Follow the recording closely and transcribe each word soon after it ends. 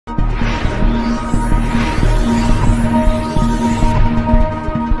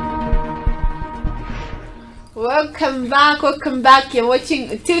welcome back. You're watching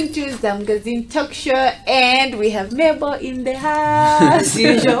Utuntu ZAMgazine talk show, and we have Mable in the house. As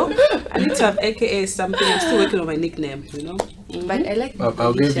usual, I need to have AKA something. I'm still working on my nickname, you know. But I like.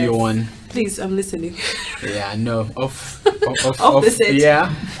 I'll give you one. Please, I'm listening. Yeah, no, off the set.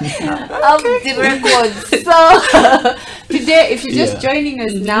 Yeah. Off the record. So today, if you're just joining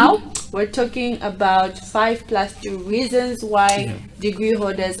us now, we're talking about 5+2 reasons why degree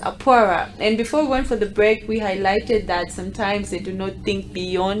holders are poorer. And before we went for the break, we highlighted that sometimes they do not think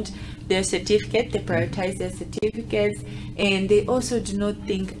beyond their certificate, they prioritize their certificates, and they also do not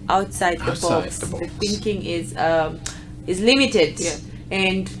think outside the box. The thinking is limited. Yeah.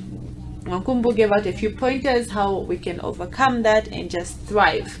 And Wankumbu gave out a few pointers how we can overcome that and just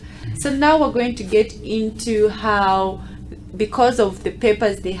thrive. So now we're going to get into how, because of the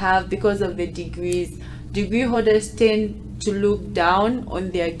papers they have, because of the degrees, degree holders tend to look down on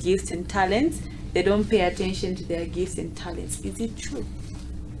their gifts and talents. They don't pay attention to their gifts and talents. Is it true?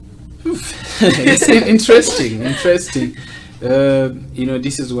 It's interesting. You know,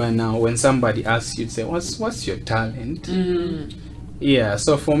 this is where now when somebody asks you to say, what's your talent? Yeah,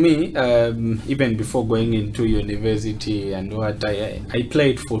 so for me, even before going into university and what, I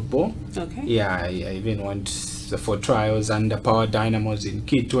played football. Okay. Yeah, I even went for trials under Power Dynamos in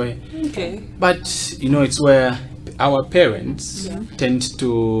Kitwe. Okay. But you know, it's where our parents tend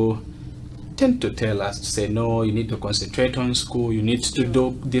to tell us to say, no, you need to concentrate on school, you need to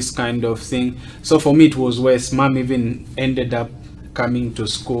do this kind of thing. So for me, it was worse. Mom even ended up coming to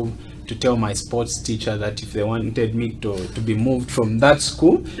school to tell my sports teacher that if they wanted me to be moved from that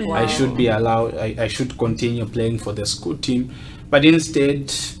school, I should be allowed, I should continue playing for the school team. But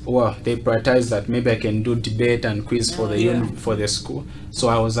instead, well, they prioritized that maybe I can do debate and quiz for the school. So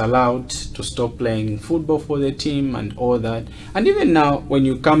I was allowed to stop playing football for the team and all that. And even now, when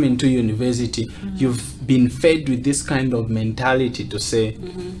you come into university, you've been fed with this kind of mentality to say,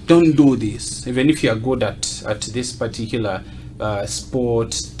 don't do this. Even if you are good at this particular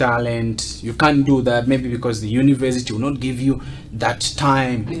sport, talent, you can't do that, maybe because the university will not give you that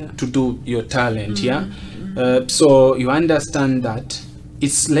time to do your talent. So you understand that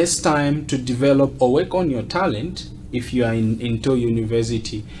it's less time to develop or work on your talent if you are into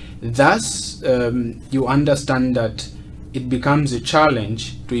university. Thus, you understand that it becomes a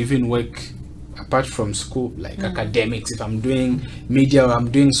challenge to even work apart from school, like academics. If I'm doing media or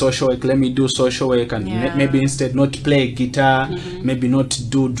I'm doing social work, let me do social work and maybe instead not play guitar, maybe not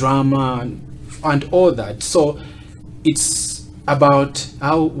do drama and all that. So it's about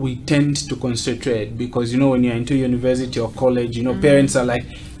how we tend to concentrate, because you know, when you're into university or college, you know, parents are like,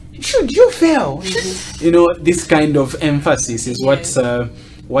 should you fail? You know, this kind of emphasis is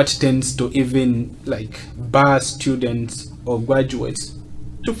what tends to even like bar students or graduates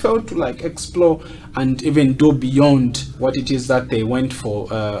to fail to like explore and even do beyond what it is that they went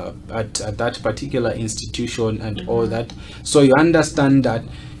for at that particular institution and all that. So you understand that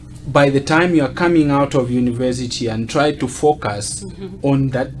by the time you are coming out of university and try to focus on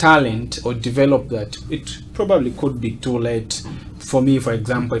that talent or develop that, it probably could be too late. For me, for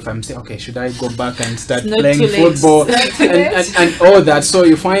example, if I'm saying, okay, should I go back and start playing football and all that? So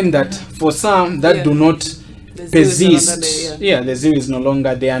you find that for some that do not persist, the zeal is no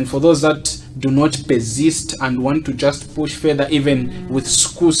longer there. And for those that do not persist and want to just push further, even with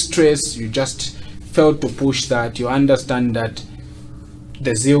school stress, you just fail to push that. You understand that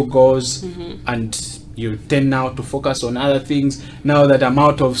the zeal goes and you tend now to focus on other things. Now that I'm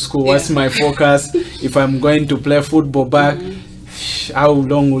out of school, what's my focus? If I'm going to play football back, how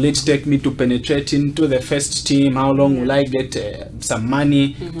long will it take me to penetrate into the first team? How long will I get some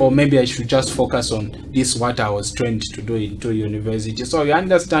money? Or maybe I should just focus on this, what I was trained to do into university. So you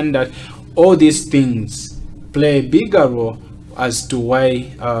understand that all these things play a bigger role as to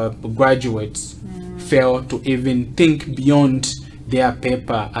why graduates fail to even think beyond their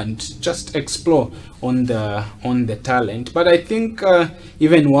paper and just explore on the talent. But I think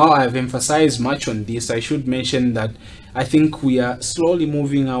even while I've emphasized much on this, I should mention that I think we are slowly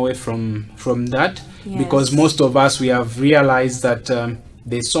moving away from that, because most of us, we have realized that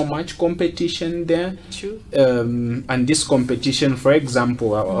there's so much competition there. True. And this competition, for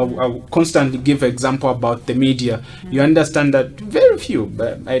example, I'll constantly give example about the media. You understand that very few,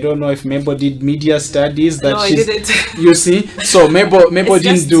 but I don't know if Mable did media studies. That I didn't. You see, so Mable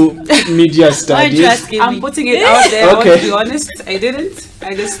didn't do media studies. I'm putting it out there. Okay. To be honest, I didn't.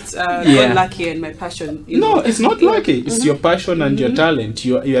 I just got lucky in my passion. No, it's not lucky. It's your passion and your talent.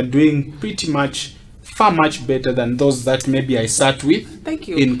 You are doing pretty much far much better than those that maybe I sat with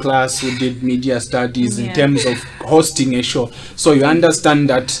in class who did media studies in terms of hosting a show. So you understand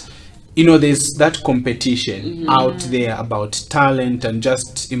that you know, there's that competition out there about talent and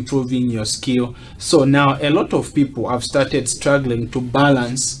just improving your skill. So now a lot of people have started struggling to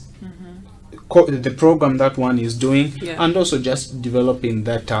balance the program that one is doing and also just developing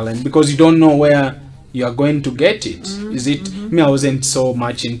that talent, because you don't know where you are going to get it. Is it me? I wasn't so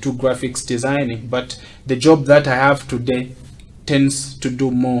much into graphics designing, but the job that I have today tends to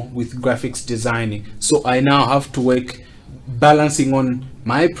do more with graphics designing. So I now have to work balancing on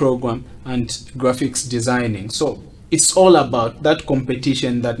my program and graphics designing. So it's all about that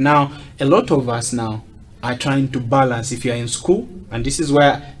competition that now a lot of us now are trying to balance. If you're in school, and this is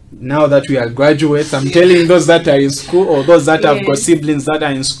where now that we are graduates, I'm telling those that are in school or those that have got siblings that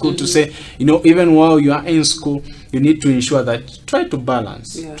are in school to say, you know, even while you are in school, you need to ensure that try to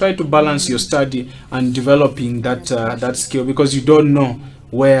balance your study and developing that that skill, because you don't know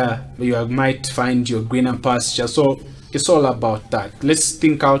where you might find your greener pasture. So it's all about that. Let's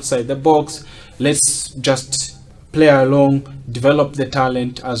think outside the box. Let's just play along, develop the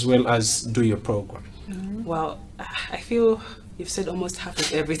talent as well as do your program. Well, I feel you've said almost half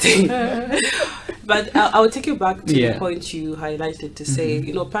of everything. But I'll take you back to the point you highlighted to say,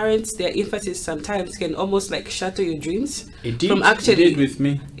 you know, parents, their emphasis sometimes can almost like shatter your dreams. It did. From actually, it did with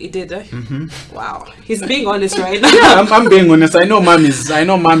me. It did. Wow, he's being honest right now. Yeah, I'm being honest. I know mom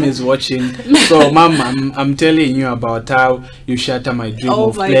is watching. So mom, I'm telling you about how you shatter my dream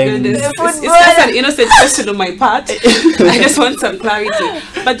of playing. Goodness. It's just an innocent question on my part. I just want some clarity.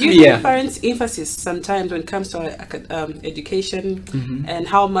 But do you think parents' emphasis sometimes when it comes to education and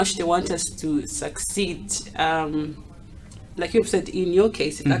how much they want us to succeed, like you've said, in your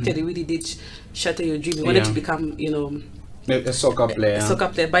case, it actually really did shatter your dream. You wanted to become, you know, a soccer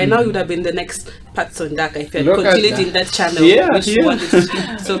player. By now, you would have been the next Patson Daka if you had continued in that channel, which you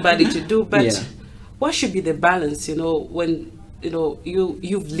wanted so badly to do. But what should be the balance, you know, when, you know,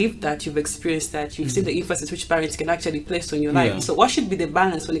 you've lived that, you've experienced that, you've seen the emphasis which parents can actually place on your life. So what should be the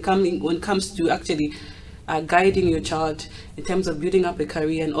balance when it comes to actually guiding your child in terms of building up a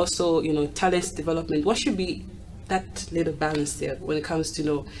career and also, you know, talent development? What should be that little balance there when it comes to, you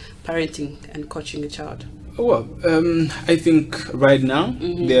know, parenting and coaching a child? Well, I think right now,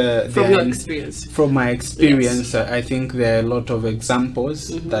 from my experience, I think there are a lot of examples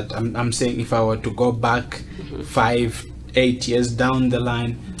that I'm saying if I were to go back 5-8 years down the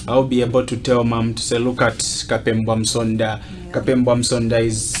line, I'll be able to tell mom to say, look at Kapembwa Msonda. Kapembwa Msonda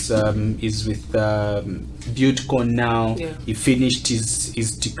is with Butcon now. He finished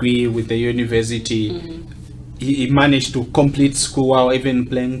his degree with the university. He managed to complete school while even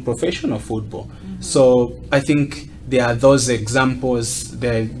playing professional football. So I think there are those examples,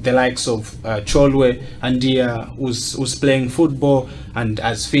 the likes of Cholwe Andia, who's playing football and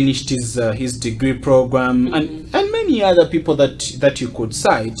has finished his degree program, and many other people that you could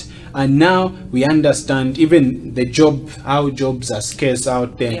cite. And now we understand even the how jobs are scarce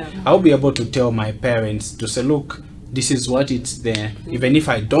out there. I'll be able to tell my parents to say, look, this is what it's there. Even if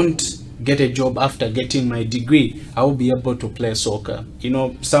I don't get a job after getting my degree, I will be able to play soccer. You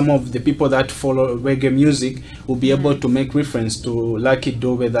know, some of the people that follow reggae music will be able to make reference to Lucky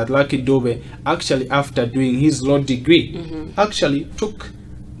Dube, that Lucky Dube actually, after doing his law degree, actually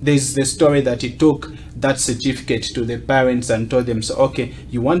there's the story that he took that certificate to the parents and told them, so okay,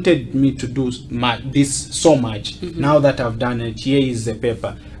 you wanted me to do this so much, now that I've done it, here is the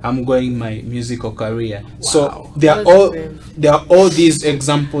paper, I'm going my musical career. So there are all these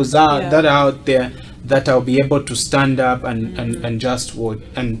examples that are out there that I'll be able to stand up and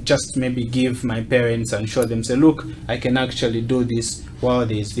just maybe give my parents and show them, say, look, I can actually do this while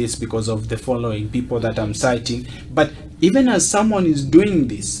there's this, because of the following people that I'm citing. But even as someone is doing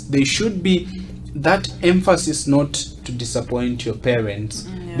this, there should be that emphasis not to disappoint your parents,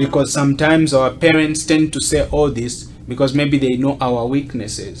 because sometimes our parents tend to say all this because maybe they know our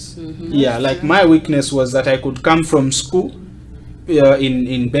weaknesses. Like my weakness was that I could come from school,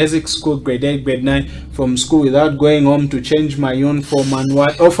 in basic school, grade 8, grade 9, from school without going home to change my uniform, and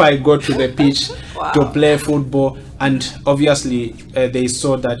what if I go to the pitch to play football, and obviously they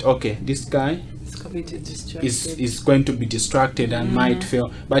saw that, okay, this guy is going to be distracted and might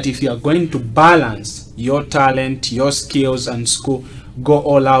fail. But if you are going to balance your talent, your skills, and school, go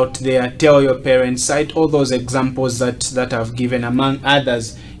all out there, tell your parents, cite all those examples that I've given, among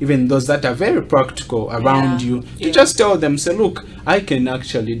others, even those that are very practical around you. You just tell them, say, look, I can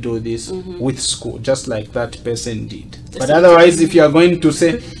actually do this with school, just like that person did. But otherwise, if you are going to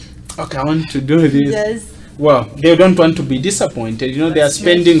say, okay, I want to do this, well, they don't want to be disappointed. You know, they are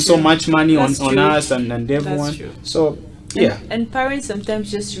spending so much money on us and everyone. So And parents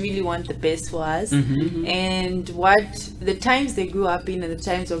sometimes just really want the best for us, and what the times they grew up in and the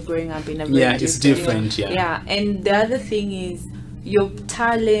times of growing up in are very it's different. And the other thing is your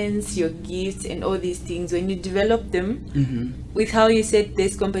talents, your gifts, and all these things, when you develop them with how you said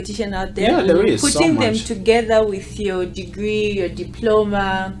there's competition out there, there is putting so them much together with your degree, your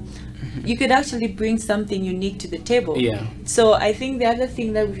diploma, you could actually bring something unique to the table. So I think the other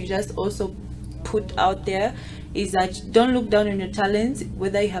thing that we should just also put out there is that don't look down on your talents,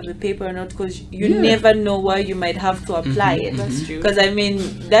 whether you have a paper or not, because you never know where you might have to apply it. That's true. Because I mean,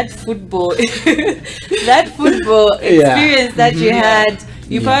 that football experience that you had,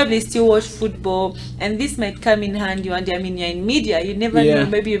 you probably still watch football, and this might come in handy one day. I mean, you're in media, you never know,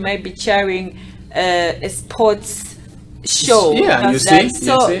 maybe you might be chairing a sports show. You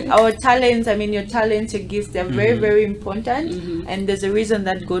see? Our talents, I mean, your talents, your gifts, they're very, very important, and there's a reason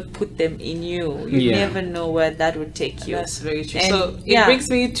that God put them in you. You never know where that would take you. That's very true. And so it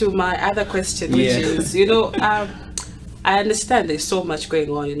brings me to my other question, which is, I understand there's so much going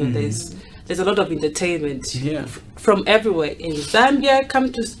on. There's a lot of entertainment from everywhere in Zambia.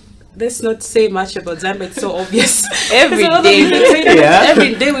 Let's not say much about Zambia, it's so obvious. Every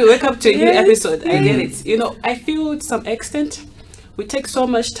day we wake up to a new episode. I get it. I feel to some extent we take so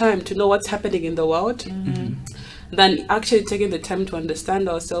much time to know what's happening in the world than actually taking the time to understand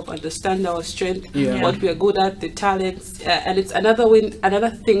ourselves, understand our strength, what we are good at, the talents, and it's another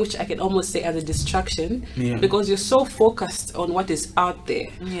thing which I can almost say as a distraction, because you're so focused on what is out there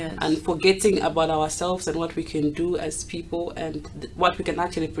and forgetting about ourselves and what we can do as people and what we can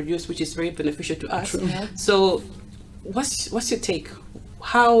actually produce, which is very beneficial to us. So what's your take?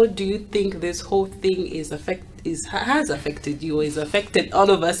 How do you think this whole thing has affected you, or is affected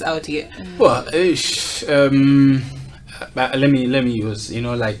all of us out here? Well, let me use,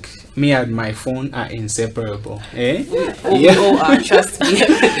 like me and my phone are inseparable. We all are, trust me.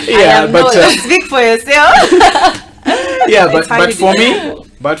 Speak for yourself.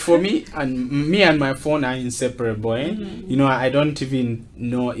 But for me and my phone are inseparable. I don't even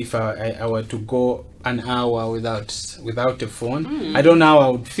know if I were to go an hour without a phone. I don't know how I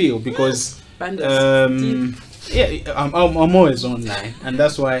would feel, because I'm always online, and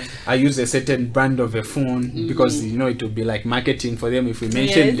that's why I use a certain brand of a phone, because it would be like marketing for them if we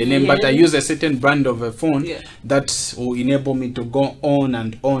mention the name, but I use a certain brand of a phone that will enable me to go on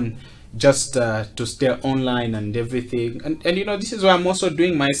and on, just to stay online and everything, and this is why I'm also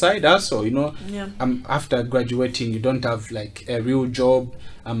doing my side also. I'm after graduating, you don't have like a real job.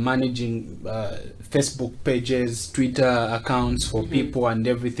 I'm managing Facebook pages, Twitter accounts for people and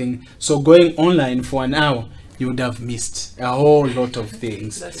everything. So going online for an hour, you would have missed a whole lot of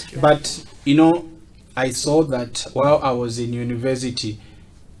things. That's true. But I saw that while I was in university,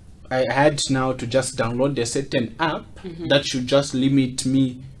 I had now to just download a certain app that should just limit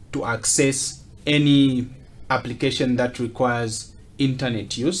me to access any application that requires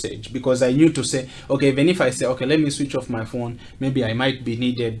internet usage, because I knew to say, okay, even if I say, okay, let me switch off my phone, maybe I might be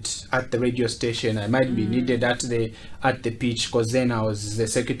needed at the radio station, I might be needed at the pitch, because then I was the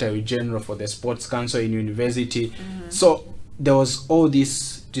Secretary General for the Sports Council in university. So there was all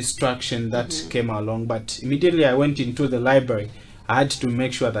this distraction that came along, but immediately I went into the library. I had to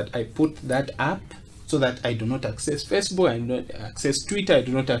make sure that I put that app so that I do not access Facebook, I do not access Twitter, I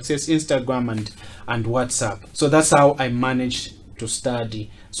do not access Instagram and WhatsApp. So that's how I managed to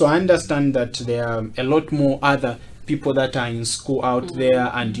study. So I understand that there are a lot more other people that are in school out there,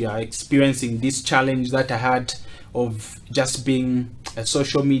 and you are experiencing this challenge that I had of just being a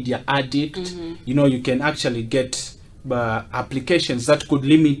social media addict. You can actually get applications that could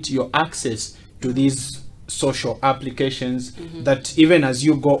limit your access to these social applications, that even as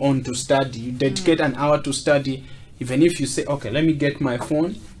you go on to study, you dedicate an hour to study, even if you say, okay, let me get my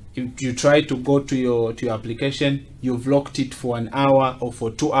phone, if you try to go to your application, you've locked it for an hour or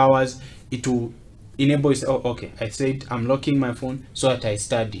for 2 hours, it will enable you, okay, I said I'm locking my phone so that I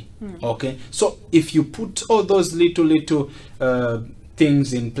study. Okay, so if you put all those little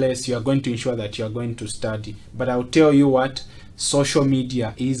things in place, you are going to ensure that you are going to study. But I'll tell you what, social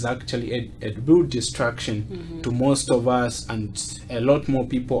media is actually a real distraction to most of us and a lot more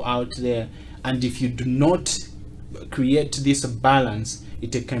people out there, and if you do not create this balance,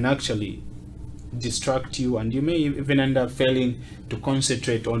 it can actually distract you, and you may even end up failing to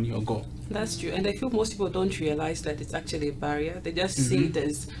concentrate on your goal. That's true, and I feel most people don't realize that it's actually a barrier. They just see it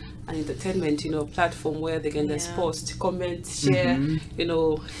as an entertainment, you know, platform where they can just post, comment, share, you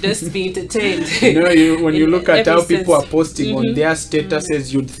know, just be entertained. You know, when you look at how people are posting on their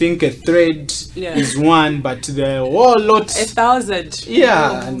statuses, you'd think a thread is one, but there are a whole lot,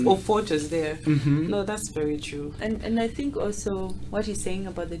 1,000 of photos there. No, that's very true. And I think also what he's saying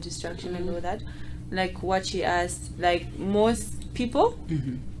about the distraction and all that, like what she asked, like most people,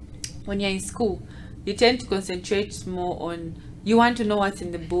 when you're in school, you tend to concentrate more on, you want to know what's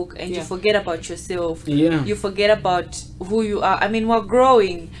in the book, and you forget about yourself. You forget about who you are. I mean, we're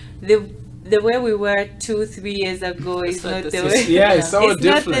growing. The way we were 2-3 years ago is not the way. It's all it's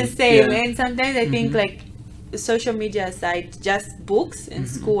different. Not the same. And sometimes I think, like, social media aside, just books and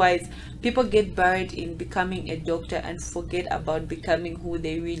school-wise, people get buried in becoming a doctor and forget about becoming who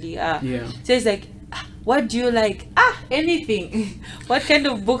they really are. So it's like, what do you like? Anything. What kind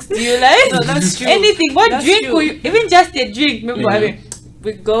of books do you like? No, that's true. Anything. What that's drink true. will you, even just a drink, maybe I mean,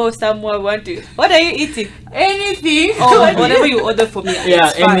 we go somewhere, what are you eating? Anything. Or whatever you order for me.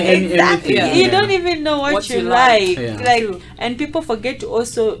 Exactly. You don't even know what you like. Like, true. and people forget to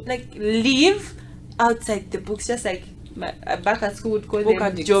also like live outside the books, just like back at school would call them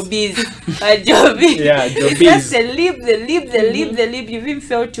jobbies. Jobbies. Just the live. You even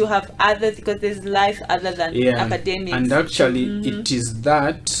fail to have others because there's life other than academics. And actually, it is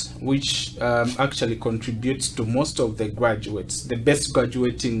that which actually contributes to most of the graduates. The best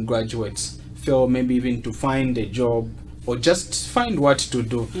graduating graduates fail maybe even to find a job or just find what to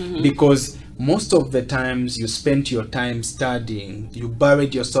do, because most of the times you spent your time studying, you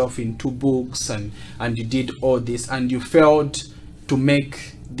buried yourself in 2 books and you did all this, and you failed to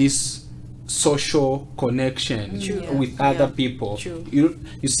make this social connection with other people. You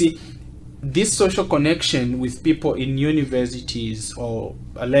see, this social connection with people in universities or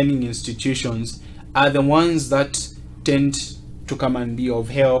learning institutions are the ones that tend to come and be of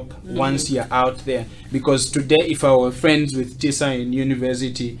help once you're out there. Because today, if I were friends with Tisa in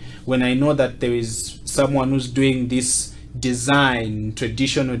university, when I know that there is someone who's doing this design,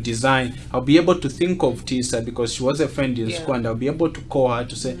 traditional design, I'll be able to think of Tisa because she was a friend in school, and I'll be able to call her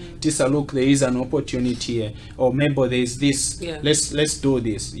to say, Tisa, look, there is an opportunity here, or maybe there is this, let's do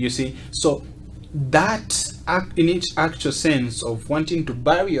this, you see. So that in its actual sense of wanting to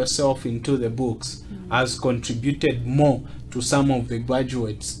bury yourself into the books has contributed more to some of the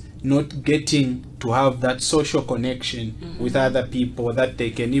graduates not getting to have that social connection with other people that they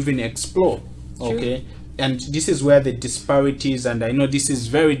can even explore. And this is where the disparities, and I know this is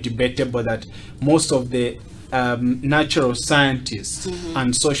very debatable, that most of the natural scientists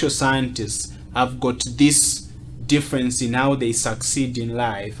and social scientists have got this difference in how they succeed in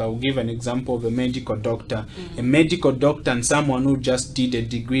life. I'll give an example of a medical doctor. A medical doctor and someone who just did a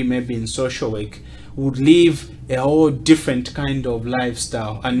degree maybe in social work would live a whole different kind of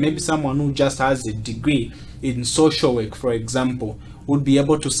lifestyle, and maybe someone who just has a degree in social work, for example, would be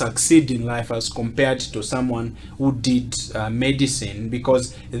able to succeed in life as compared to someone who did medicine,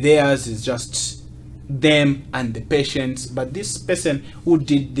 because theirs is just them and the patients. But this person who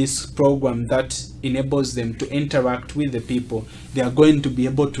did this program that enables them to interact with the people, they are going to be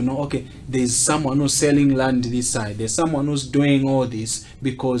able to know, okay, there's someone who's selling land this side, there's someone who's doing all this,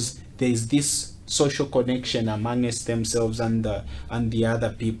 because there's this social connection amongst themselves and the other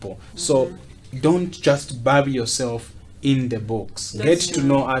people. So don't just bury yourself in the books. Get to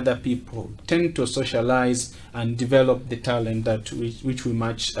know other people, tend to socialize and develop the talent that which we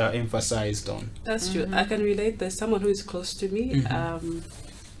much emphasized on. That's true. I can relate. There's someone who is close to me. I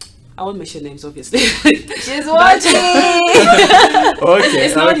won't mention names, obviously. She's watching.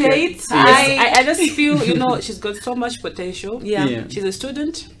 It's not late. I just feel, you know, she's got so much potential. She's a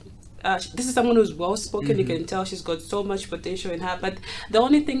student. This is someone who's well spoken. You can tell she's got so much potential in her, but the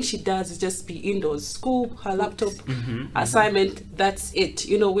only thing she does is just be indoors, school, her laptop, assignment, that's it.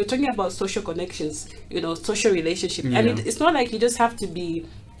 You know, we're talking about social connections, you know, social relationship, and it's not like you just have to be,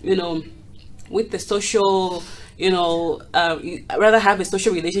 you know, with the social, you know, rather have a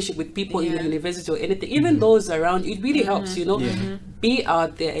social relationship with people in the university or anything. Even those around, it really helps, you know. Be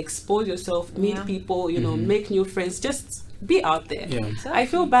out there, expose yourself, meet people, you know, make new friends, just be out there. I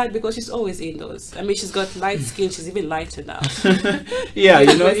feel bad because she's always indoors. I mean, she's got light skin, she's even lighter now.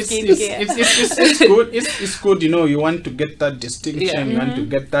 You know, it's good. It's good, you know, you want to get that distinction, you want to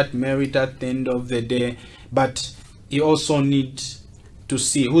get that merit at the end of the day, but you also need to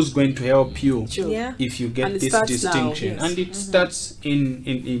see who's going to help you if you get this distinction. And it starts in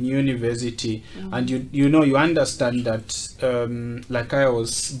university, and you know, you understand that like I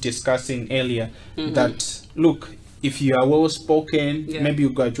was discussing earlier, that look, if you are well spoken, maybe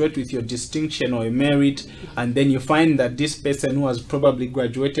you graduate with your distinction or a merit, and then you find that this person who has probably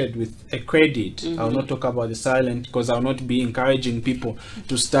graduated with a credit, I'll not talk about the silent because I'll not be encouraging people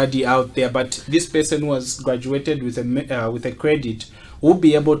to study out there, but this person who has graduated with a credit will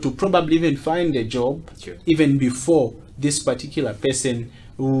be able to probably even find a job even before this particular person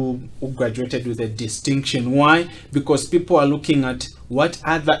who graduated with a distinction. Why? Because people are looking at what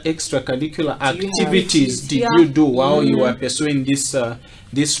other extracurricular activities did you do while you were pursuing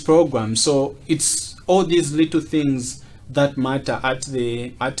this program. So it's all these little things that matter at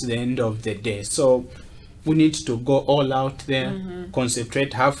the end of the day. So we need to go all out there,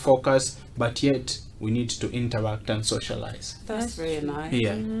 concentrate, have focus, but yet we need to interact and socialize. That's very nice.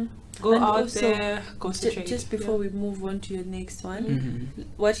 Yeah. Go and out there, concentrate. Just before we move on to your next one,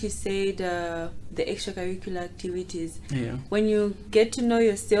 what you said, the extracurricular activities. When you get to know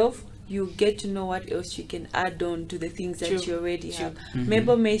yourself, you get to know what else you can add on to the things that you already have.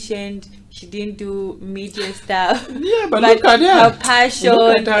 Mable mentioned she didn't do media stuff. But look at her passion.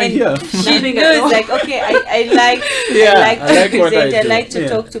 Look at her here. She knows, like, okay, I like to present, I like to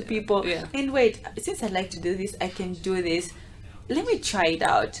talk to people. And wait, since I like to do this, I can do this. Let me try it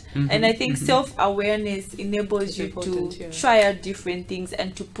out. And I think self-awareness enables you to try out different things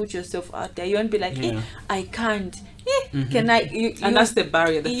and to put yourself out there. You won't be like, I can't. Can I? And that's the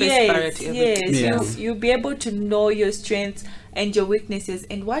barrier, the first barrier to everything. You'll be able to know your strengths and your weaknesses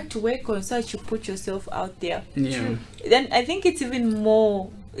and what to work on so that you put yourself out there. Then I think it's even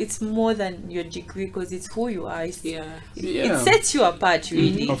more, it's more than your degree because it's who you are. It sets you apart,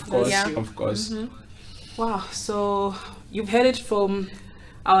 really. Of course, of course. Wow, so you've heard it from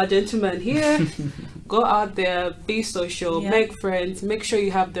our gentleman here. Go out there, be social, make friends, make sure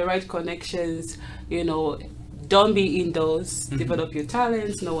you have the right connections, you know, don't be indoors, develop your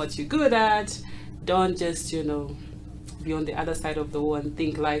talents, know what you're good at, don't just, you know, be on the other side of the world and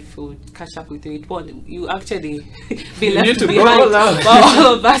think life will catch up with you. It won't. You actually be left behind while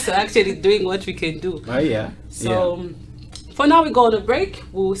all of us are actually doing what we can do. So for now we go on a break.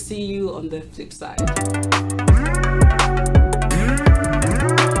 We'll see you on the flip side.